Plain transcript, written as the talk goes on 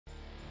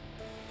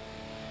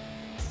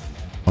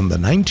On the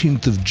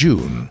 19th of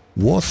June,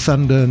 War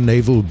Thunder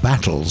naval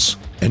battles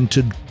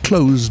entered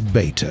closed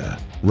beta.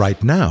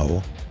 Right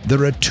now,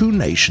 there are 2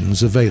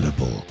 nations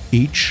available,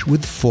 each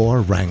with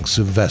 4 ranks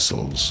of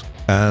vessels,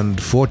 and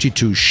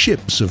 42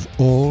 ships of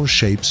all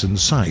shapes and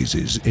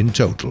sizes in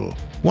total.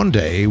 One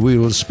day we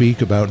will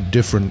speak about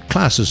different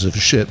classes of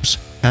ships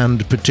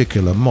and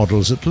particular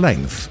models at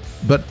length,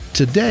 but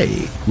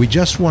today we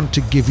just want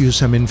to give you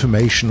some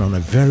information on a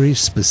very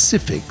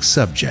specific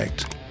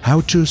subject: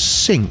 how to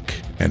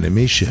sink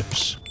enemy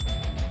ships.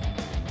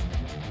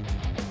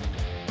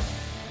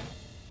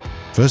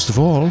 First of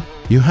all,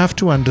 you have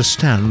to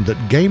understand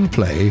that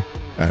gameplay,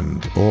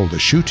 and all the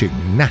shooting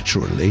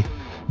naturally,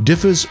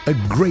 differs a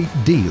great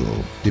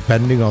deal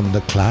depending on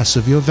the class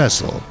of your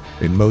vessel.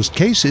 In most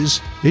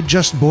cases, it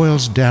just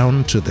boils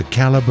down to the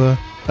caliber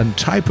and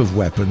type of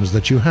weapons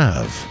that you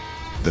have.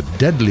 The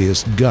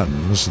deadliest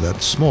guns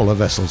that smaller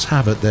vessels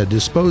have at their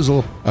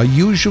disposal are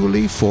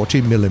usually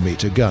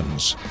 40mm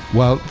guns,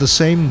 while the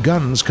same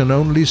guns can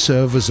only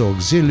serve as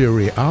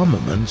auxiliary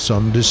armaments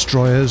on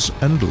destroyers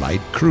and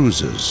light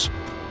cruisers.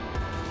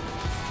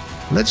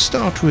 Let's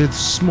start with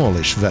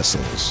smallish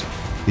vessels.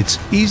 It's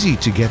easy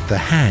to get the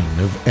hang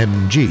of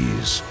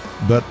MGs,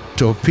 but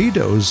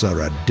torpedoes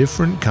are a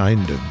different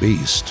kind of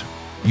beast.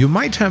 You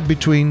might have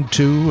between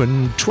 2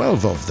 and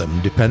 12 of them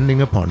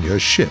depending upon your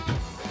ship.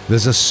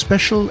 There's a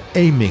special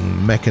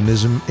aiming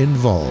mechanism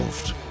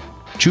involved.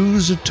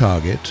 Choose a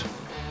target,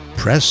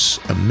 press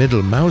a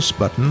middle mouse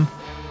button,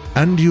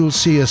 and you'll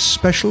see a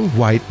special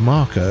white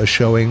marker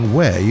showing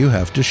where you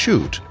have to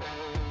shoot.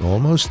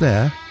 Almost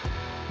there.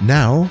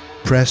 Now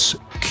press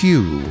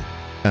Q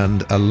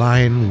and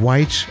align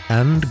white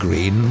and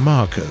green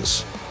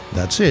markers.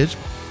 That's it.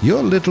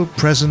 Your little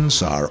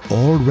presents are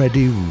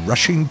already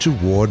rushing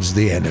towards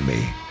the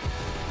enemy.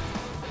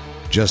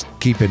 Just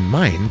keep in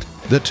mind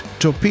that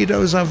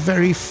torpedoes are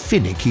very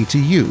finicky to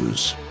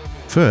use.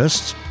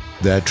 First,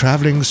 their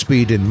traveling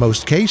speed in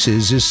most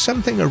cases is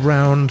something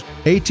around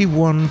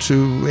 81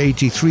 to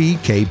 83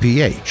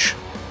 kph.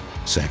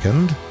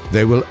 Second,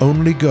 they will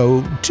only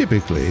go,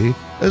 typically,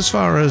 as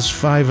far as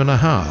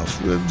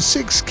 5.5,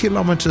 6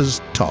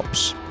 kilometers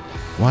tops.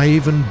 Why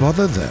even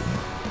bother then?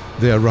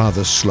 They are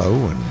rather slow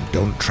and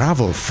don't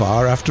travel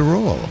far after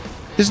all.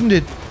 Isn't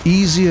it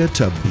easier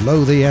to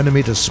blow the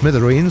enemy to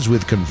smithereens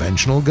with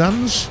conventional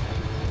guns?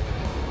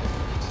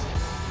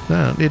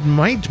 It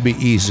might be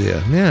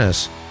easier,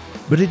 yes,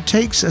 but it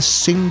takes a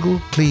single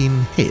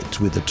clean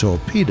hit with a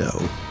torpedo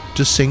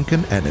to sink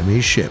an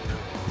enemy ship.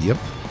 Yep.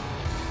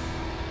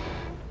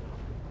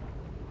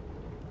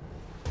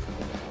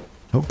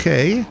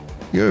 Okay,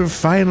 you're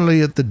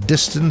finally at the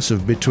distance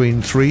of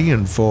between 3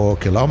 and 4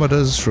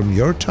 kilometers from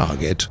your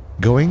target,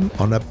 going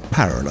on a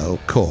parallel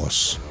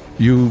course.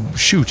 You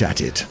shoot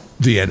at it.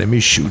 The enemy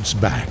shoots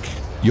back.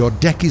 Your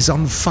deck is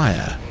on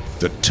fire.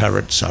 The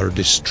turrets are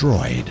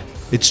destroyed.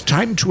 It's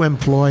time to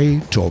employ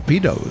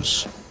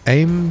torpedoes.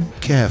 Aim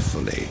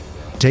carefully.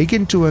 Take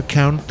into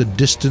account the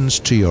distance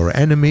to your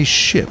enemy's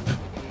ship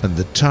and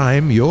the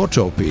time your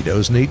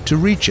torpedoes need to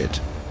reach it.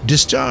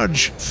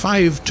 Discharge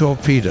 5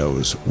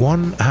 torpedoes,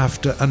 one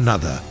after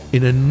another,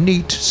 in a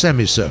neat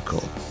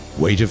semicircle.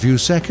 Wait a few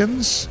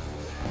seconds.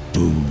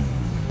 Boom.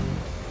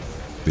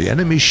 The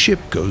enemy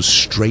ship goes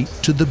straight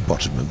to the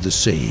bottom of the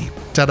sea.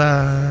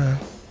 Ta-da!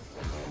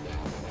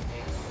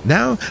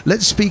 Now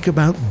let's speak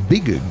about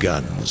bigger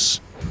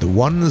guns. The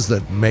ones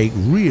that make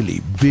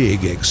really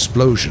big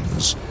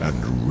explosions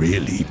and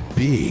really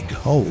big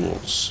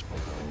holes.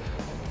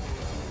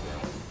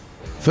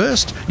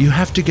 First, you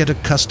have to get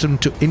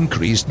accustomed to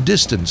increased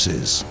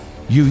distances.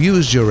 You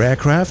used your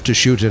aircraft to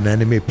shoot an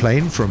enemy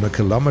plane from a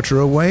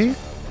kilometer away?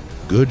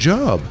 Good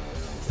job.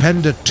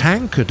 Penned a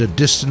tank at a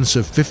distance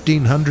of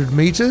 1,500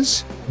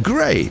 meters?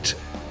 Great!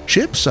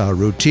 Ships are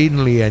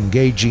routinely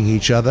engaging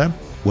each other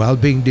while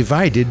being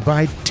divided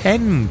by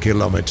 10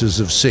 kilometers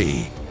of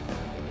sea.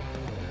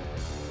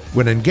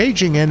 When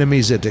engaging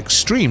enemies at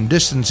extreme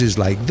distances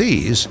like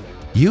these,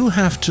 you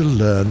have to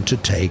learn to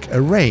take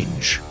a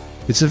range.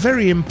 It's a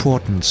very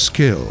important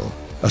skill.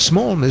 A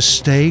small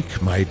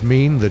mistake might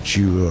mean that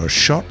your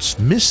shots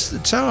miss the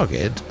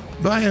target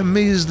by a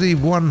measly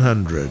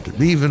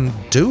 100, even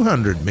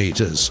 200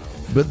 meters,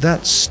 but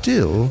that's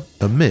still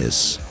a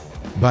miss.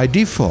 By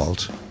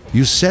default,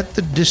 you set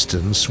the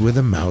distance with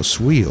a mouse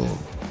wheel,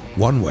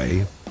 one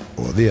way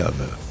or the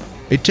other.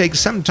 It takes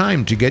some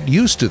time to get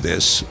used to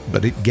this,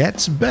 but it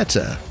gets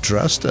better,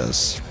 trust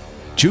us.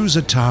 Choose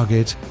a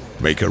target,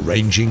 make a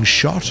ranging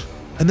shot,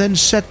 and then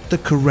set the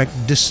correct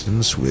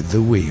distance with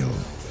the wheel.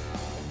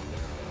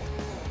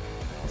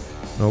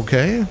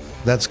 Okay,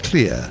 that's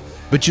clear,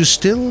 but you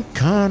still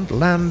can't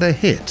land a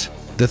hit.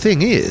 The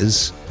thing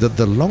is that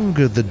the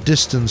longer the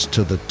distance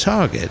to the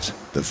target,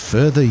 the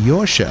further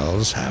your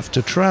shells have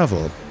to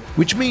travel,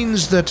 which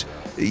means that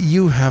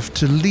you have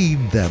to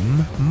lead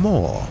them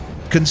more.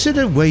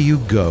 Consider where you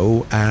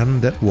go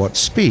and at what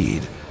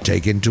speed.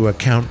 Take into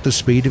account the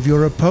speed of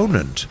your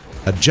opponent.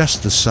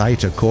 Adjust the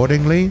sight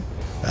accordingly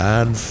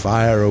and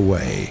fire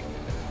away.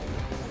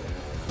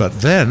 But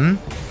then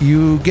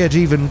you get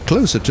even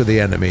closer to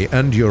the enemy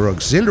and your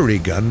auxiliary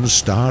guns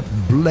start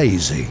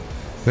blazing.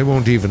 They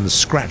won't even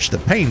scratch the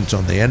paint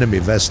on the enemy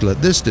vessel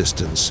at this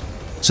distance,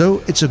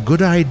 so it's a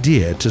good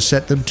idea to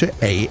set them to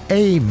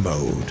AA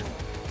mode.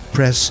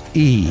 Press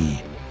E.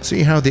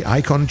 See how the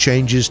icon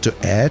changes to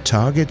air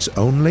targets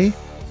only?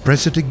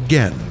 Press it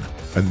again,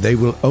 and they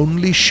will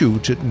only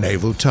shoot at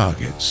naval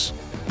targets.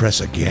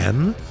 Press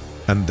again,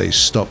 and they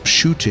stop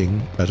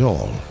shooting at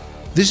all.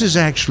 This is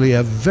actually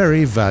a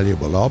very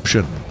valuable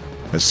option.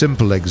 A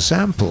simple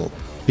example: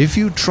 if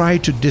you try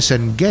to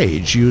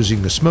disengage using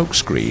a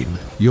smokescreen,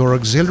 your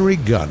auxiliary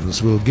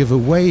guns will give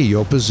away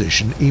your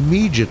position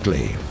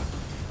immediately.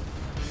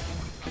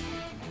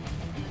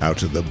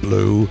 Out of the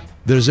blue,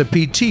 there's a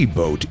PT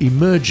boat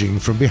emerging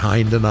from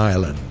behind an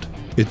island.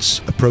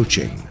 It's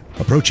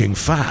approaching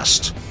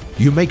fast.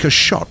 You make a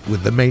shot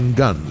with the main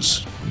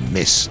guns.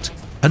 Missed.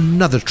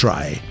 Another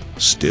try.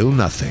 Still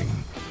nothing.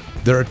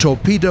 There are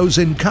torpedoes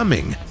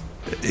incoming.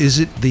 Is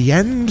it the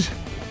end?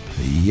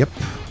 Yep.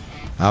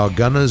 Our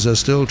gunners are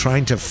still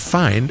trying to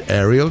find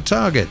aerial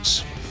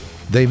targets.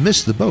 They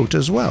missed the boat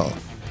as well.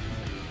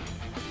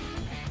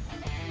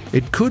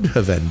 It could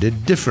have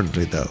ended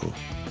differently though.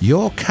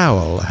 Your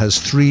cowl has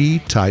 3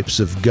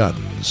 types of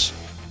guns.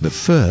 The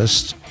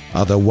first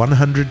are the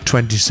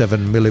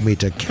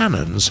 127mm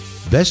cannons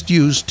best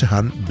used to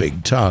hunt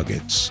big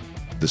targets.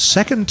 The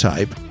second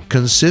type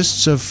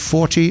consists of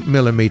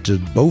 40mm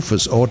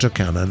Bofors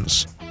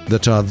autocannons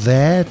that are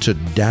there to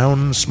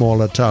down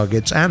smaller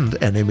targets and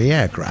enemy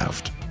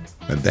aircraft.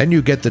 And then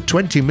you get the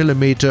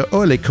 20mm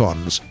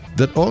Oerlikons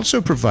that also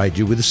provide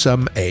you with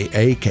some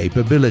AA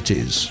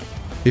capabilities.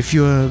 If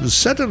you're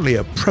suddenly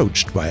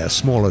approached by a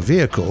smaller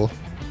vehicle,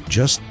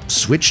 just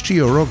switch to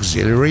your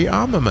auxiliary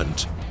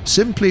armament.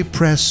 Simply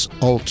press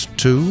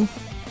Alt-2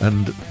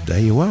 and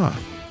there you are,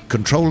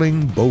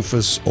 controlling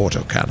Bofors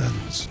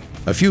autocannons.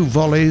 A few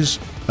volleys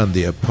and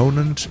the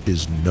opponent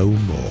is no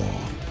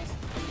more.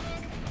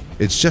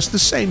 It's just the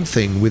same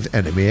thing with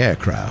enemy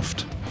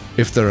aircraft.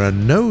 If there are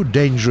no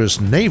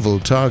dangerous naval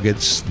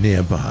targets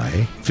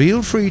nearby,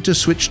 feel free to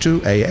switch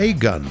to AA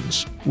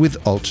guns with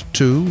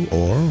Alt-2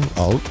 or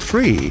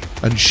Alt-3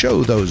 and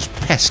show those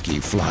pesky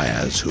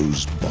flyers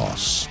who's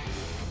boss.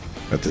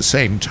 At the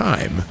same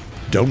time,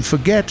 don't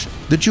forget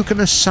that you can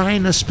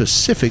assign a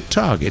specific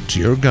target to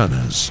your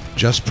gunners.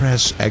 Just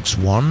press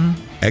X1,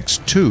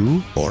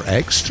 X2 or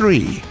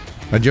X3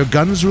 and your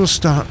guns will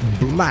start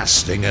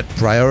blasting at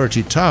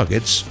priority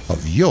targets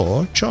of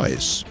your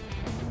choice.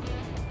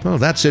 Well,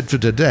 that's it for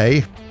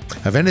today.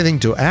 Have anything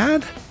to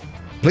add?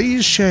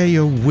 Please share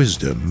your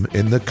wisdom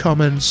in the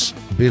comments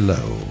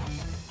below.